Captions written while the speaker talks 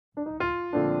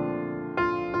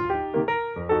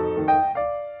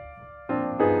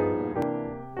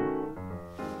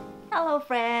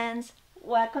friends.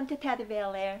 Welcome to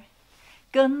TBL.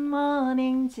 Good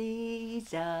morning,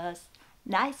 Jesus.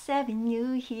 Nice having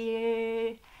you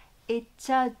here. It's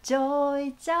a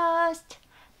joy just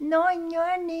knowing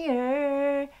you're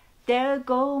near. There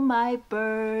go my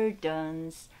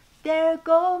burdens. There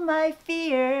go my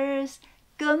fears.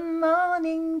 Good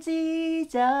morning,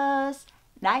 Jesus.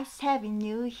 Nice having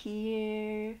you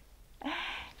here.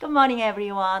 Good morning,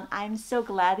 everyone. I'm so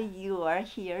glad you are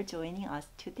here joining us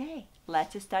today.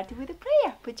 Let's start with a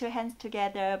prayer. Put your hands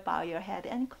together, bow your head,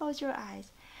 and close your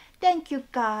eyes. Thank you,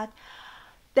 God,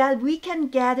 that we can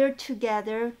gather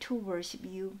together to worship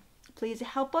you. Please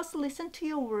help us listen to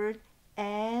your word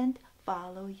and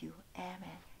follow you.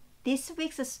 Amen. This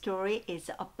week's story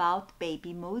is about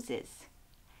baby Moses.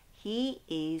 He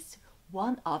is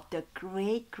one of the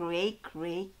great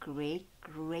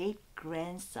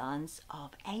grandsons of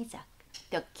Isaac.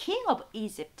 The king of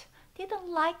Egypt didn't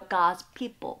like God's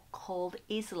people called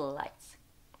Israelites.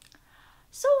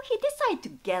 So he decided to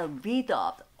get rid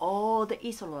of all the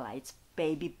Israelites'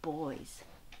 baby boys.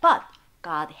 But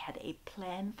God had a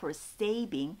plan for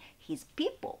saving his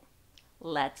people.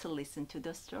 Let's listen to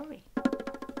the story.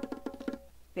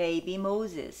 Baby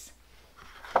Moses.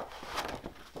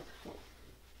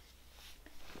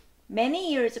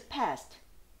 Many years passed.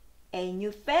 A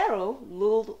new Pharaoh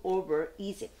ruled over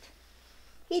Egypt.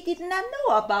 He did not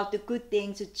know about the good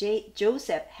things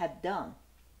Joseph had done.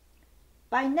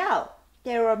 By now,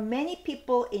 there were many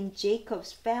people in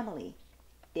Jacob's family.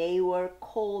 They were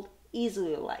called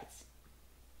Israelites.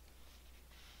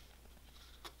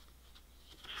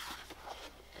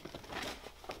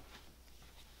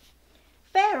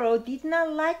 Pharaoh did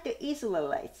not like the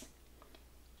Israelites.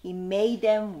 He made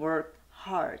them work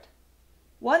hard.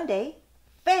 One day,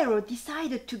 Pharaoh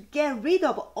decided to get rid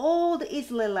of all the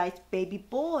Israelites' baby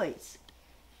boys.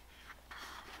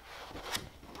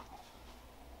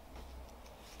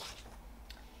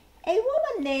 A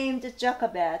woman named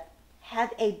Jochebed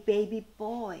had a baby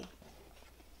boy.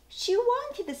 She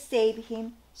wanted to save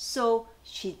him, so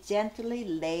she gently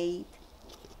laid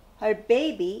her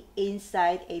baby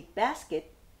inside a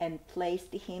basket and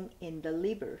placed him in the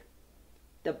river.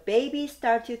 The baby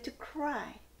started to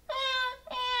cry.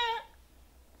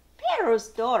 Pharaoh's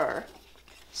daughter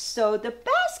saw the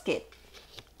basket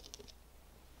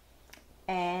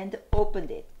and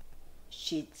opened it.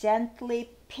 She gently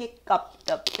picked up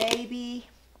the baby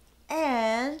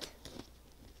and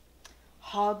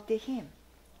hugged him.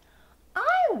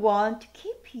 "I want to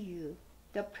keep you,"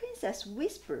 the princess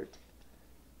whispered.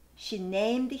 She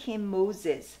named him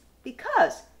Moses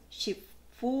because she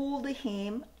pulled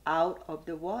him out of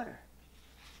the water.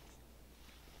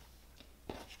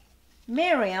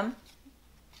 Miriam,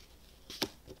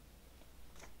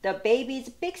 the baby's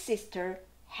big sister,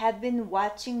 had been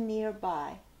watching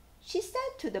nearby. She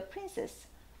said to the princess,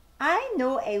 "I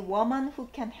know a woman who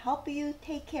can help you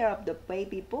take care of the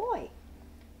baby boy."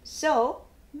 So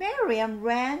Miriam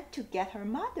ran to get her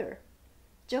mother.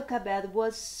 Jochebed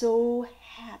was so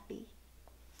happy.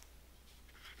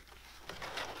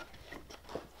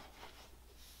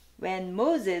 When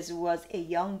Moses was a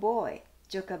young boy,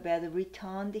 Jochebed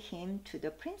returned him to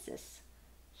the princess.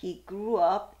 He grew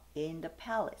up in the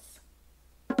palace.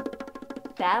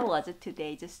 That was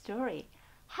today's story.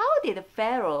 How did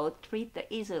Pharaoh treat the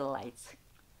Israelites?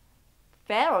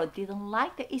 Pharaoh didn't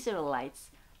like the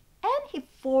Israelites, and he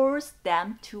forced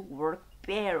them to work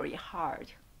very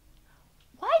hard.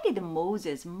 Why did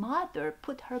Moses' mother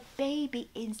put her baby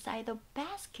inside a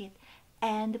basket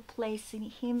and place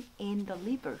him in the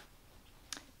river?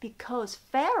 Because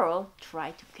Pharaoh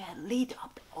tried to get rid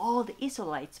of all the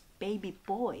Israelites' baby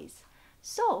boys.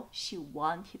 So she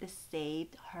wanted to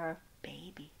save her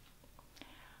baby.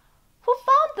 Who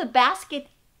found the basket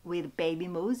with baby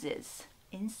Moses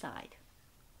inside?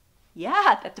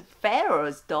 Yeah, that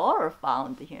Pharaoh's daughter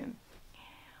found him.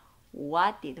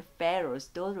 What did Pharaoh's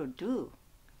daughter do?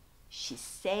 She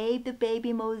saved the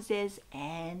baby Moses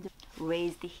and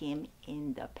raised him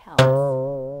in the palace.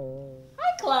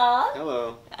 Hi, Claude.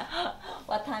 Hello.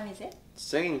 What time is it?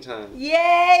 Singing time.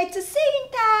 Yay, it's singing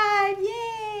time.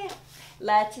 Yay.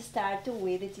 Let's start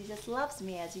with Jesus Loves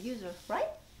Me as usual,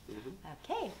 right?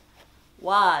 Okay.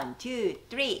 1, 2,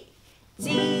 3.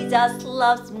 Jesus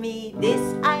loves me, this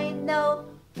I know,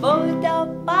 for the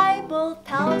Bible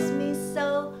tells me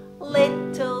so.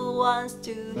 Little ones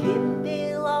to him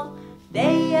belong.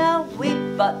 They are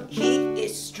weak, but he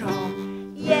is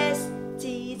strong. Yes,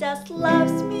 Jesus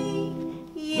loves me.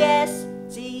 Yes,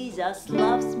 Jesus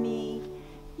loves me.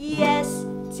 Yes,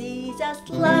 Jesus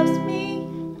loves me.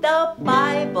 The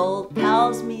Bible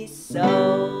tells me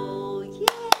so.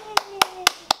 Yay!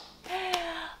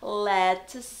 Let's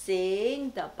let's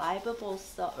sing the Bible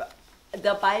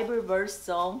verse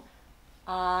song,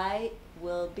 I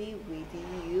will be with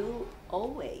you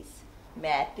always.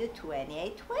 Matthew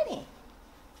 28:20.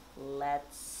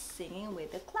 Let's sing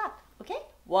with the clock, okay?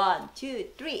 1, 2,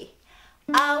 3.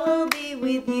 I will be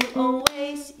with you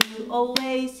always, you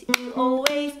always, you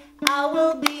always. I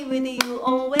will be with you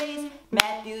always.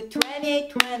 Matthew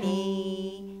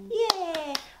 28:20.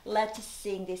 Yeah! Let's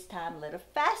sing this time a little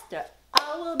faster.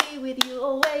 I will be with you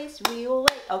always, we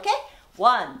always. Okay?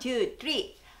 1, 2,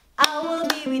 3. I will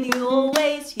be with you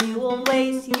always, you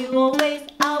always, you always.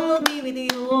 I will be with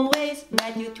you always.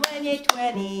 Matthew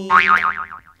 28:20.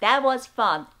 That was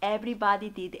fun. Everybody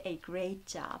did a great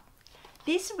job.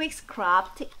 This week's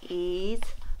craft is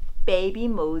baby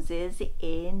Moses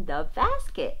in the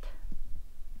basket.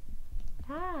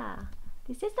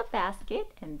 This is the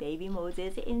basket and baby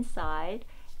Moses inside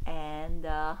and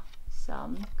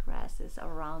some grasses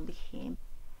around him.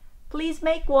 Please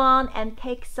make one and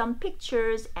take some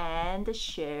pictures and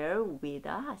share with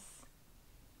us.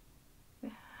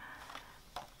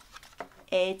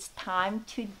 It's time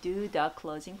to do the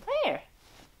closing prayer.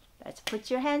 Let's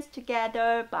put your hands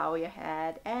together, bow your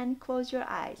head, and close your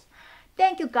eyes.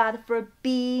 Thank you, God, for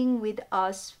being with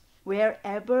us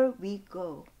wherever we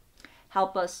go.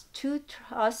 Help us to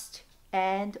trust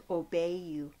and obey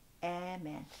you.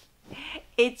 Amen.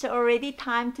 It's already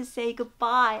time to say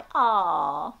goodbye.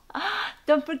 Aww.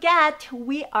 Don't forget,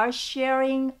 we are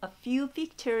sharing a few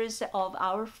pictures of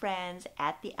our friends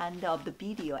at the end of the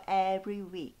video every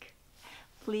week.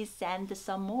 Please send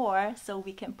some more so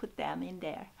we can put them in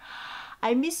there.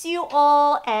 I miss you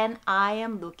all and I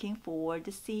am looking forward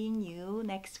to seeing you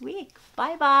next week.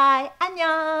 Bye bye.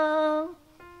 안녕.